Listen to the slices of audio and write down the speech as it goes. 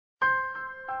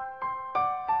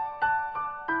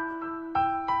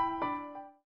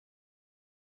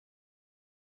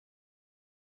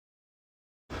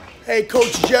Hey,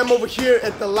 Coach Jem over here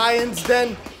at the Lion's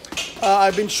Den.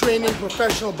 I've been training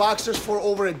professional boxers for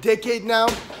over a decade now.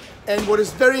 And what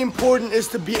is very important is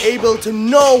to be able to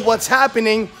know what's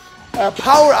happening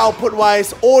power output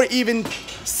wise, or even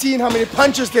seeing how many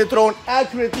punches they're throwing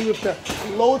accurately with the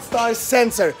Loadstar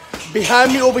sensor.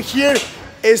 Behind me over here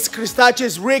is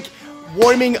Kristache's Rick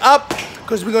warming up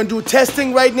because we're going to do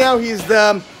testing right now. He's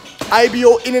the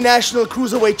IBO International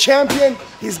Cruiserweight Champion.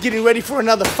 He's getting ready for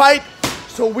another fight.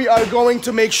 So we are going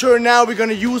to make sure now we're going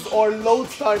to use our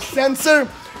Loadstar sensor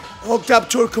hooked up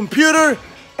to our computer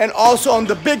and also on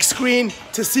the big screen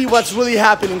to see what's really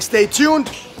happening. Stay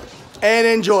tuned and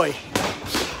enjoy.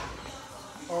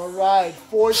 All right,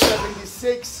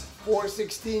 476,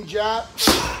 416 jab,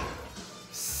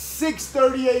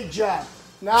 638 jab,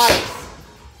 nice.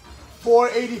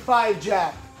 485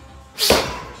 jab,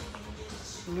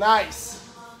 nice.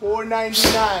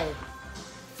 499,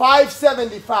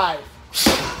 575,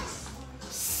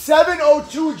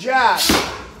 702 jab,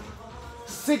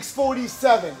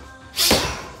 647,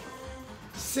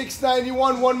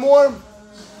 691, one more,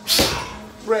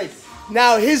 break.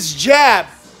 Now his jab,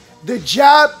 the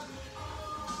jab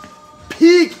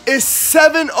peak is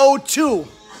 702.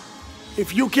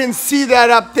 If you can see that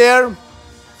up there,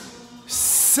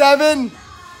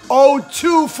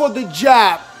 702 for the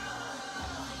jab.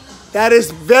 That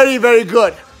is very, very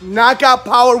good. Knockout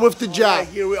power with the jab. Right,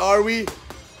 here we are with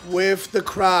the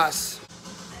cross.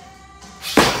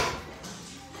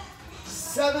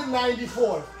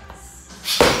 794.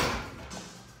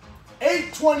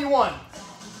 821.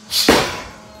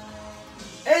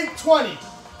 820.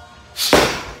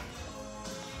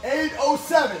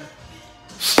 807.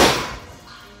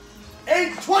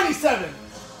 827.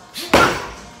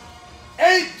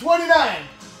 829.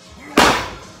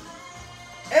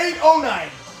 809.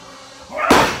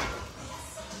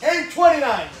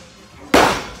 829.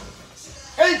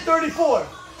 834.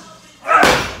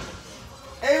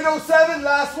 807,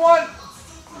 last one.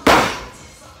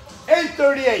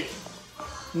 838.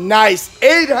 Nice.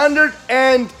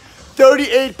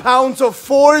 838 pounds of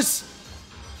force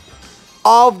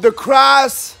of the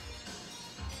cross.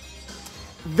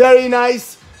 Very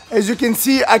nice. As you can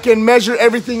see, I can measure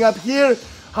everything up here.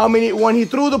 How many, when he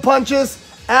threw the punches,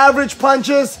 average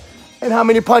punches, and how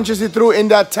many punches he threw in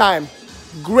that time.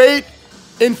 Great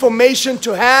information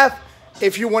to have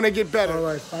if you want to get better. All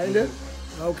right, find it.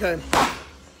 Okay.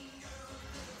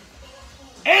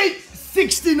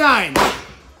 869.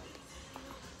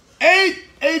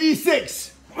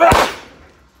 886.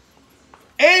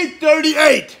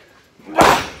 838.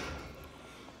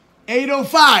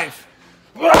 805.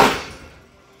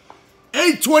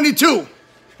 822.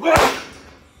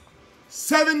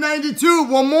 792.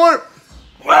 One more.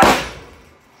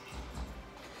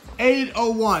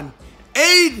 801.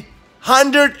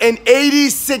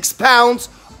 886 pounds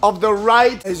of the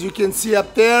right, as you can see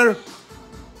up there.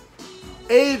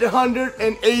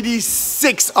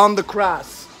 886 on the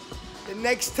cross. The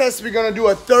next test, we're gonna do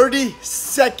a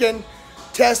 30-second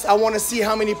test. I wanna see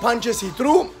how many punches he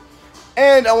threw,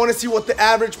 and I wanna see what the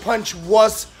average punch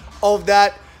was of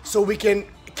that, so we can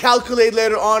calculate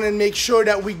later on and make sure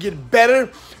that we get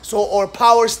better, so our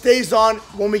power stays on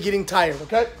when we're getting tired,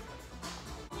 okay?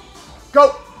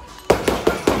 Go.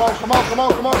 Come on, come on, come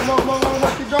on, come on, come on, come on, come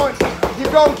on, keep going.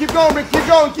 Keep going, keep going, Rick, keep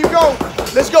going, keep going.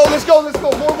 Let's go, let's go, let's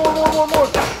go. More, more, more, more, more.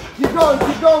 Keep going,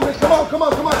 Rick. Come on, come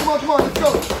on, come on, come on, come on. Let's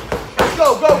go. Let's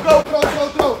go, go, go. Throw, throw,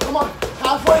 throw. Come on.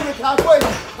 Halfway, Rick, halfway.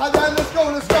 Let's go,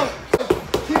 let's go.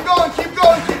 Keep going, keep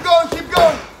going, keep going, keep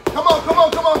going. Come on, come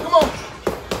on, come on, come on.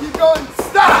 Keep going.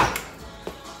 Stop.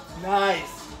 Nice.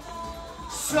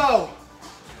 So,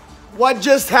 what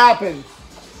just happened?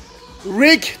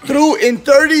 Rick threw in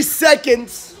 30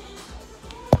 seconds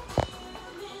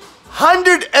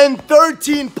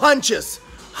 113 punches.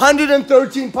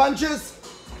 113 punches.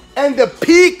 And the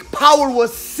peak power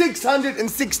was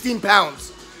 616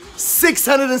 pounds.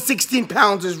 616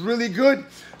 pounds is really good.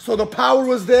 So the power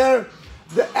was there.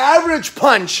 The average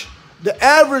punch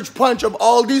of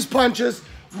all these punches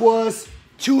was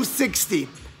 260.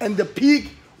 And the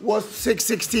peak was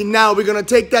 616. Now we're gonna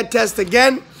take that test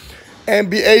again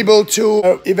and be able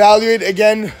to evaluate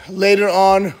again later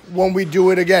on when we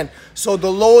do it again. So the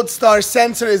Loadstar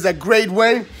sensor is a great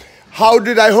way. How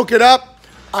did I hook it up?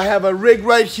 I have a rig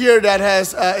right here that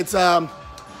has, I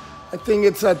think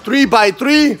it's a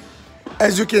 3x3.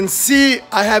 As you can see,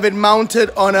 I have it mounted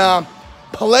on a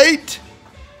plate.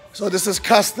 So this is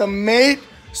custom made.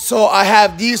 So I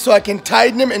have these so I can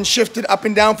tighten them and shift it up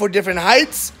and down for different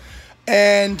heights.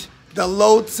 And the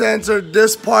load sensor,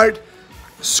 this part,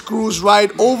 screws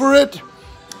right over it,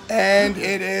 and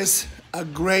it is a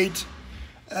great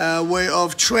way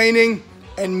of training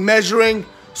and measuring.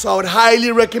 So I would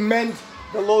highly recommend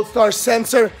the Loadstar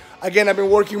sensor. Again, I've been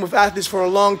working with athletes for a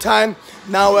long time.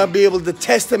 Now I'll be able to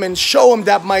test them and show them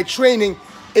that my training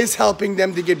is helping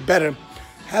them to get better.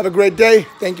 Have a great day.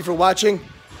 Thank you for watching.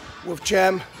 With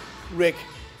Jam, Rick.